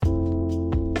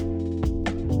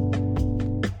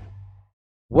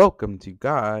Welcome to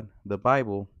God, the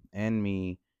Bible, and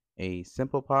Me, a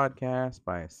simple podcast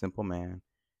by a simple man,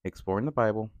 exploring the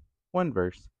Bible, one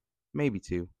verse, maybe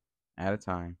two, at a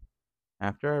time.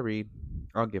 After I read,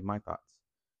 I'll give my thoughts.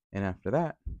 And after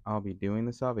that, I'll be doing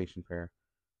the salvation prayer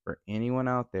for anyone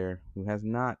out there who has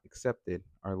not accepted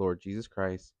our Lord Jesus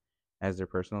Christ as their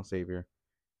personal Savior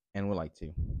and would like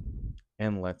to.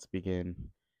 And let's begin.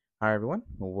 Hi, everyone.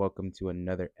 Welcome to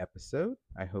another episode.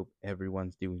 I hope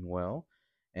everyone's doing well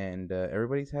and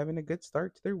everybody's having a good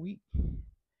start to their week.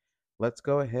 Let's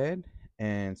go ahead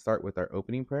and start with our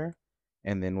opening prayer,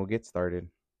 and then we'll get started.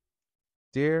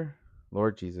 Dear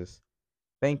Lord Jesus,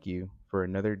 thank you for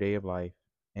another day of life,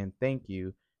 and thank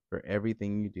you for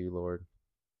everything you do, Lord.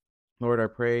 Lord, I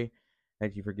pray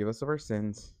that you forgive us of our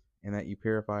sins and that you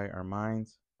purify our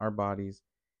minds, our bodies,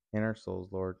 and our souls,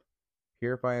 Lord.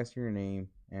 Purify us in your name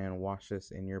and wash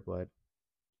us in your blood.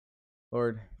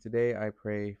 Lord, today I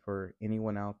pray for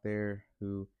anyone out there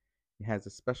who has a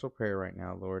special prayer right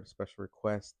now, Lord, a special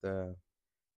request.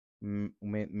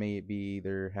 May it be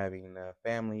they're having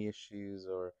family issues,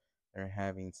 or they're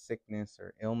having sickness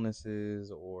or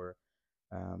illnesses, or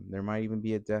there might even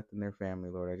be a death in their family,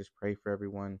 Lord. I just pray for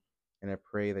everyone, and I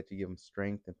pray that you give them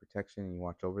strength and protection, and you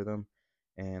watch over them,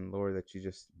 and Lord, that you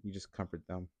just comfort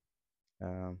them.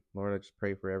 Lord, I just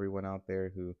pray for everyone out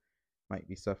there who might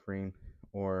be suffering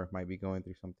or might be going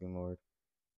through something, Lord.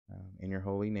 In your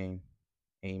holy name,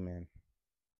 amen.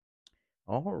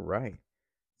 All right.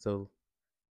 So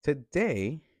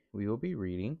today we will be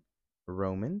reading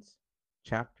Romans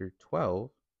chapter 12,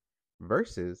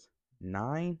 verses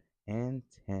 9 and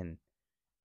 10.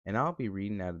 And I'll be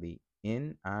reading out of the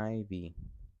NIV.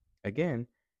 Again,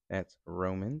 that's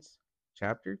Romans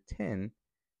chapter 10,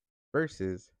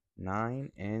 verses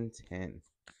 9 and 10.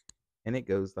 And it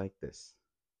goes like this: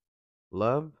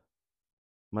 Love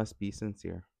must be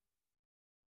sincere.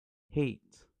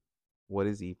 Hate what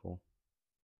is evil.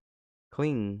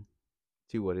 Cling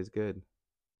to what is good.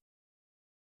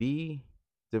 Be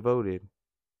devoted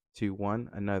to one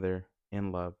another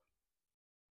in love.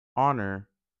 Honor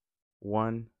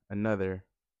one another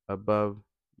above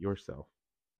yourself.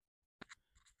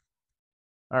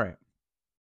 All right.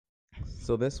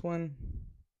 So this one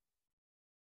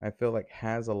I feel like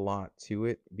has a lot to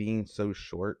it, being so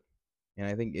short. And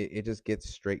I think it just gets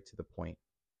straight to the point.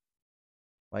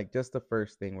 Like just the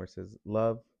first thing where it says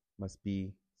love must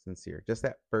be sincere. Just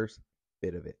that first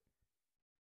bit of it.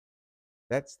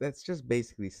 That's just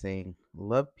basically saying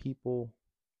love people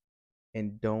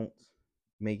and don't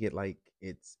make it like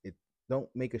it don't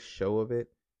make a show of it,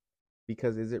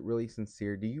 because is it really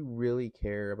sincere? Do you really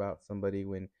care about somebody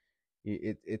when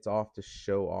it's off to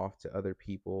show off to other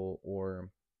people, or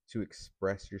to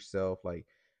express yourself like,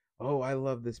 oh, I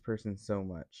love this person so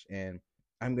much and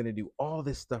I'm gonna do all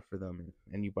this stuff for them,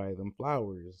 and you buy them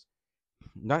flowers,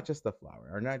 not just a flower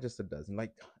or not just a dozen,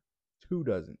 like 2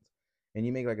 dozens, and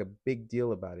you make like a big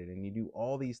deal about it, and you do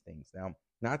all these things. Now,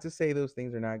 not to say those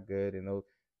things are not good, and those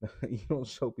you don't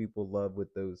show people love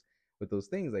with those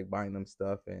things, like buying them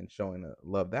stuff and showing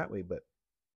love that way, but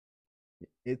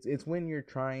it's when you're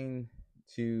trying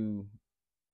to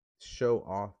show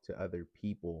off to other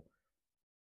people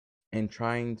and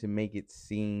trying to make it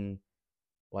seem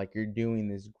like you're doing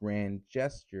this grand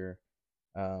gesture,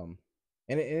 um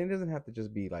and it doesn't have to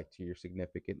just be like to your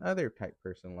significant other type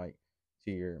person, like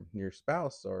to your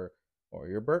spouse, or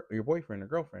your boyfriend or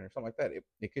girlfriend or something like that.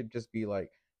 It could just be like,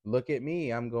 look at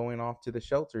me, I'm going off to the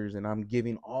shelters and I'm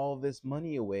giving all this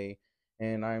money away,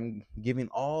 and I'm giving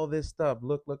all this stuff,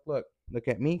 look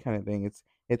at me, kind of thing.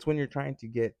 It's when you're trying to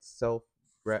get self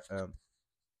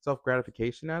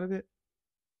gratification out of it.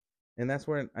 And that's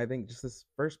where I think just this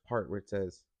first part where it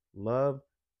says love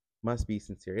must be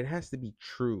sincere, it has to be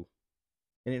true,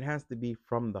 and it has to be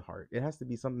from the heart. It has to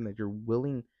be something that you're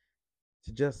willing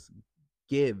to just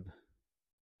give,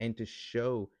 and to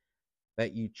show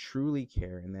that you truly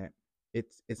care, and that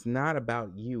it's not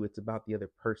about you, it's about the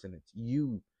other person. It's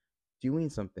you doing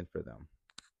something for them.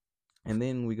 And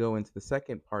then we go into the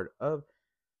second part of,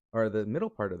 or the middle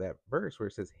part of that verse, where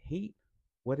it says hate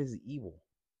what is evil.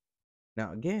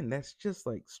 Now again, that's just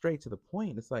like straight to the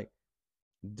point. It's like,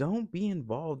 don't be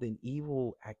involved in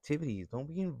evil activities. Don't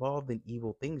be involved in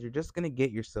evil things. You're just going to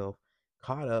get yourself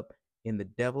caught up in the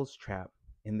devil's trap,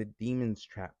 in the demon's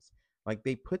traps. Like,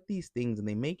 they put these things and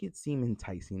they make it seem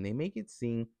enticing. They make it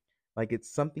seem like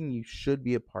it's something you should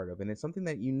be a part of, and it's something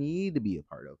that you need to be a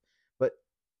part of. But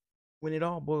when it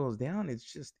all boils down,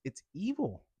 it's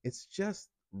evil. It's just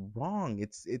wrong.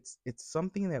 It's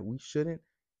something that we shouldn't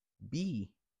be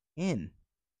in.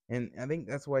 And I think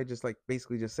that's why it just like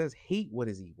basically just says hate what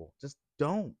is evil. Just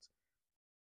don't.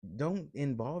 don't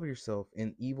involve yourself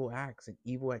in evil acts and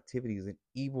evil activities and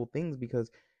evil things, because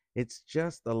it's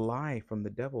just a lie from the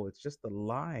devil. It's just a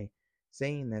lie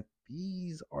saying that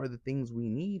these are the things we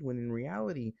need, when in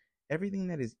reality, everything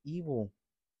that is evil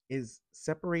is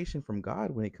separation from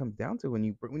God. When it comes down to, when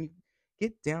you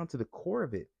get down to the core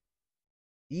of it,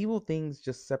 evil things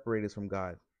just separate us from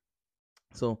God.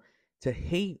 So to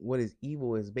hate what is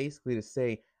evil is basically to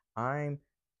say, I'm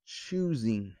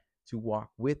choosing to walk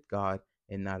with God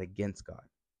and not against God.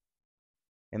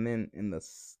 And then in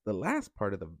the last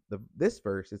part of the this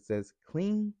verse, it says,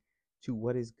 cling to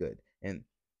what is good. And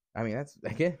I mean, that's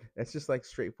again, that's just like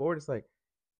straightforward. It's like,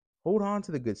 hold on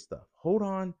to the good stuff. Hold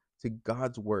on to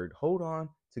God's word. Hold on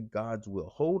to God's will.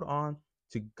 Hold on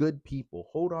to good people.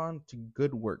 Hold on to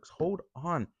good works. Hold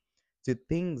on to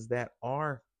things that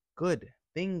are good,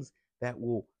 things that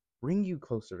will bring you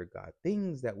closer to God,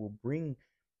 things that will bring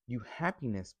you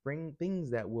happiness, bring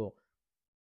things that will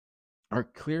are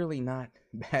clearly not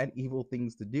bad, evil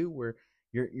things to do, where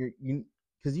you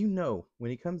because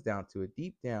when it comes down to it,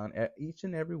 deep down, each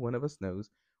and every one of us knows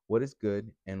what is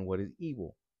good and what is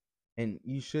evil. And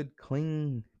you should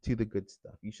cling to the good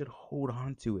stuff. You should hold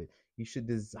on to it. You should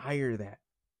desire that.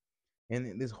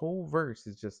 And this whole verse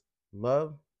is just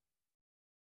love,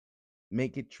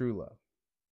 make it true love.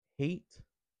 Hate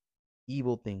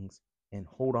evil things and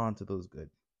hold on to those good.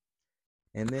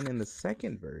 And then in the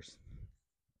second verse,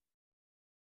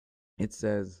 it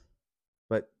says,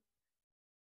 but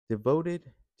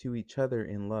devoted to each other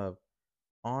in love,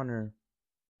 honor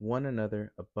one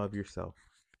another above yourself.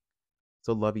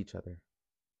 So love each other.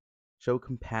 Show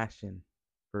compassion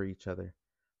for each other.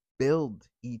 Build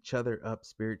each other up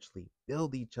spiritually.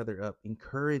 Build each other up.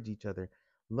 Encourage each other.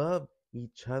 Love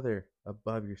each other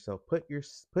above yourself. Put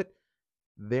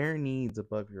their needs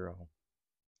above your own.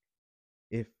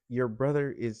 If your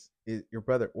brother is your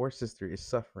brother or sister is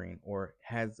suffering or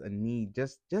has a need,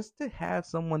 just to have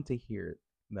someone to hear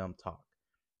them talk,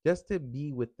 just to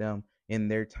be with them in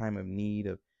their time of need,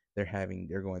 of they're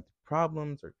going through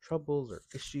problems or troubles or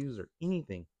issues or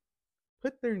anything.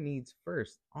 Put their needs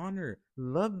first. Honor,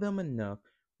 love them enough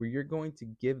where you're going to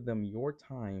give them your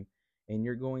time, and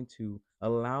you're going to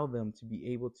allow them to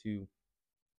be able to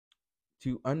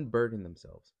unburden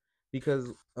themselves.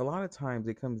 Because a lot of times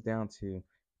it comes down to,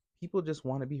 people just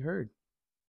want to be heard.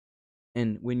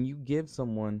 And when you give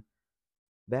someone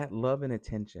that love and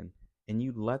attention, and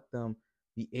you let them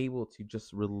be able to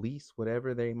just release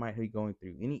whatever they might be going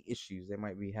through, any issues they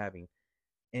might be having,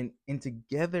 and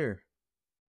together,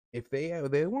 if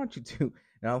they want you to,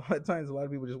 now a lot of times a lot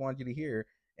of people just want you to hear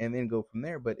and then go from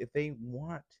there. But if they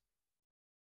want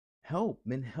help,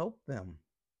 then help them.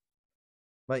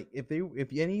 Like and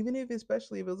even if,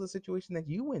 especially if it was a situation that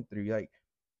you went through, like,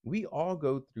 we all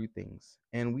go through things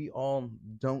and we all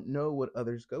don't know what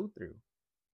others go through.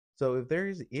 So if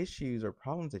there's issues or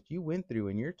problems that you went through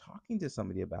and you're talking to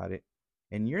somebody about it,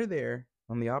 and you're there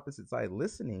on the opposite side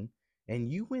listening,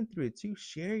 and you went through it too,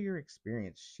 share your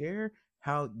experience, share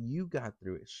how you got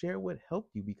through it, share what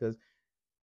helped you. Because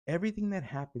everything that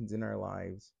happens in our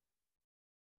lives,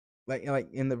 like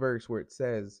in the verse where it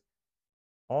says,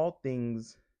 all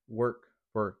things work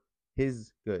for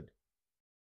his good.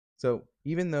 So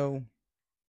even though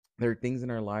there are things in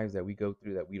our lives that we go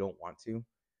through that we don't want to,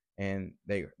 and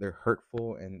they're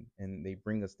hurtful, and they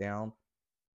bring us down,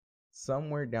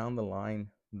 somewhere down the line,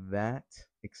 that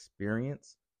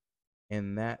experience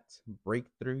and that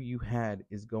breakthrough you had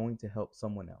is going to help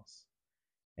someone else.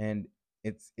 And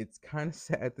it's kind of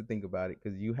sad to think about it,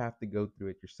 because you have to go through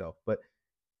it yourself. But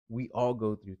we all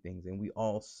go through things and we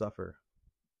all suffer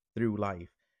through life.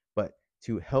 But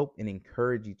to help and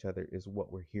encourage each other is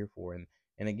what we're here for.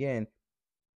 And again,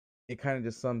 it kind of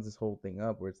just sums this whole thing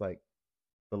up, where it's like,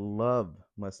 the love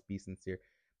must be sincere.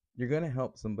 You're going to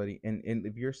help somebody, and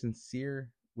if you're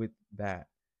sincere with that,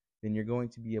 then you're going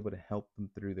to be able to help them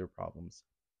through their problems.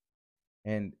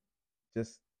 And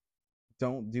just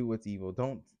don't do what's evil.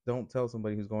 Don't tell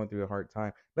somebody who's going through a hard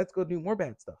time, let's go do more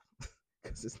bad stuff,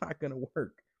 because it's not going to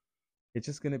work. It's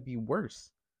just going to be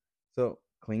worse. So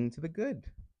cling to the good,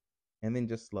 and then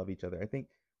just love each other. I think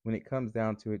when it comes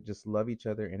down to it, just love each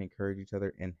other and encourage each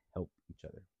other and help each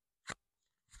other.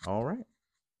 All right.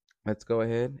 Let's go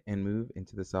ahead and move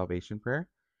into the salvation prayer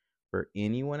for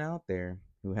anyone out there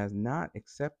who has not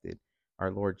accepted our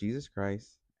Lord Jesus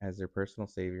Christ as their personal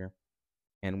Savior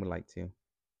and would like to.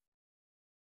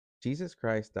 Jesus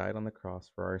Christ died on the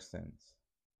cross for our sins.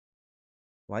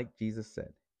 Like Jesus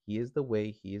said, He is the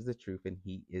way, He is the truth, and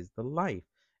He is the life.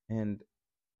 And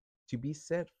to be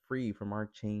set free from our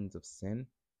chains of sin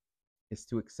is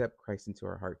to accept Christ into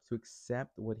our hearts, to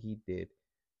accept what He did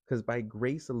Because by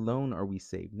grace alone are we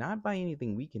saved, not by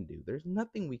anything we can do. There's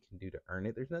nothing we can do to earn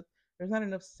it. There's not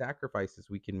enough sacrifices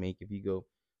we can make. If you go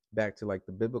back to like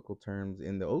the biblical terms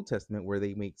in the Old Testament, where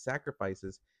they make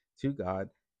sacrifices to God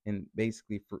and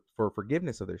basically for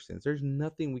forgiveness of their sins, there's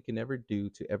nothing we can ever do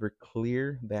to ever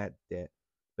clear that debt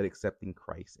but accepting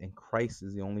Christ. And Christ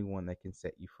is the only one that can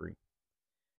set you free.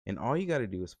 And all you got to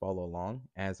do is follow along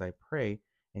as I pray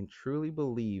and truly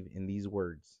believe in these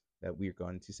words that we're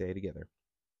going to say together.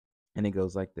 And it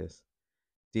goes like this: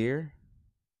 Dear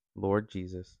Lord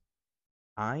Jesus,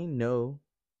 I know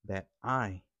that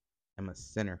I am a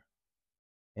sinner,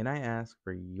 and I ask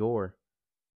for your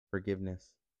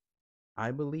forgiveness.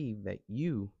 I believe that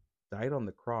you died on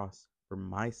the cross for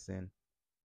my sin,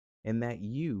 and that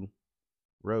you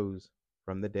rose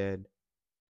from the dead.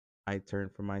 I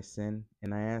turn from my sin,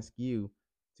 and I ask you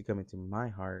to come into my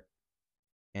heart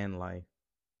and life.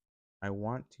 I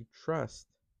want to trust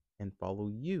and follow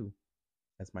you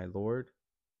as my Lord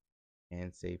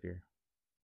and Savior.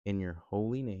 In your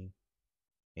holy name,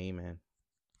 amen.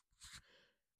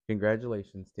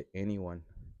 Congratulations to anyone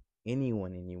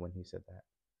who said that.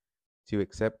 To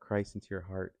accept Christ into your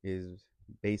heart is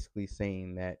basically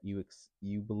saying that you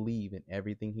believe in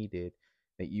everything he did,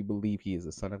 that you believe he is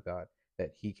the Son of God,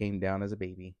 that he came down as a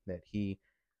baby, that he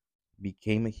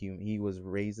became a human, he was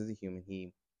raised as a human,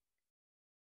 he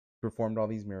performed all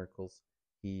these miracles,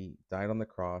 he died on the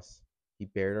cross, he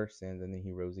bared our sins, and then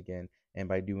he rose again. And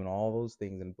by doing all those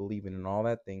things and believing in all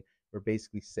that thing, we're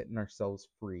basically setting ourselves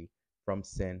free from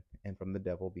sin and from the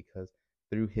devil, because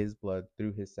through his blood,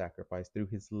 through his sacrifice, through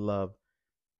his love,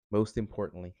 most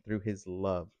importantly, through his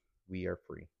love, we are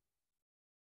free.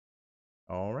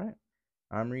 All right.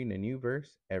 I'm reading a new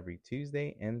verse every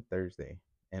Tuesday and Thursday.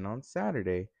 And on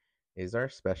Saturday is our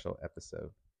special episode.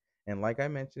 And like I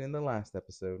mentioned in the last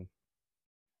episode,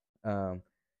 coming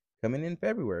in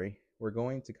February, we're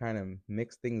going to kind of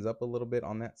mix things up a little bit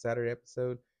on that Saturday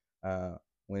episode.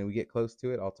 When we get close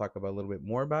to it, I'll talk about a little bit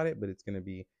more about it, but it's going to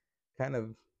be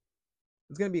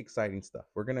exciting stuff.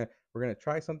 We're gonna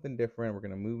try something different. We're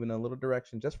gonna move in a little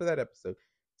direction just for that episode.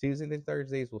 Tuesdays and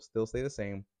Thursdays will still stay the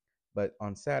same, but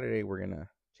on Saturday we're gonna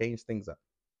change things up.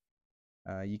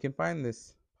 You can find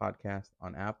this podcast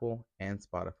on Apple and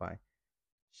Spotify.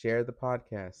 Share the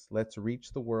podcast. Let's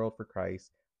reach the world for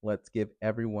Christ. Let's give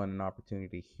everyone an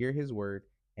opportunity to hear his word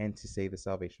and to say the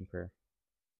salvation prayer.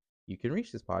 You can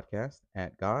reach this podcast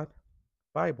at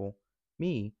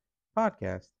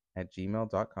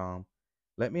godbiblemepodcast@gmail.com.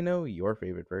 Let me know your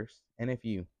favorite verse, and if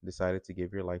you decided to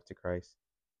give your life to Christ.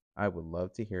 I would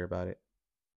love to hear about it.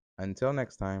 Until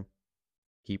next time,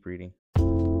 keep reading.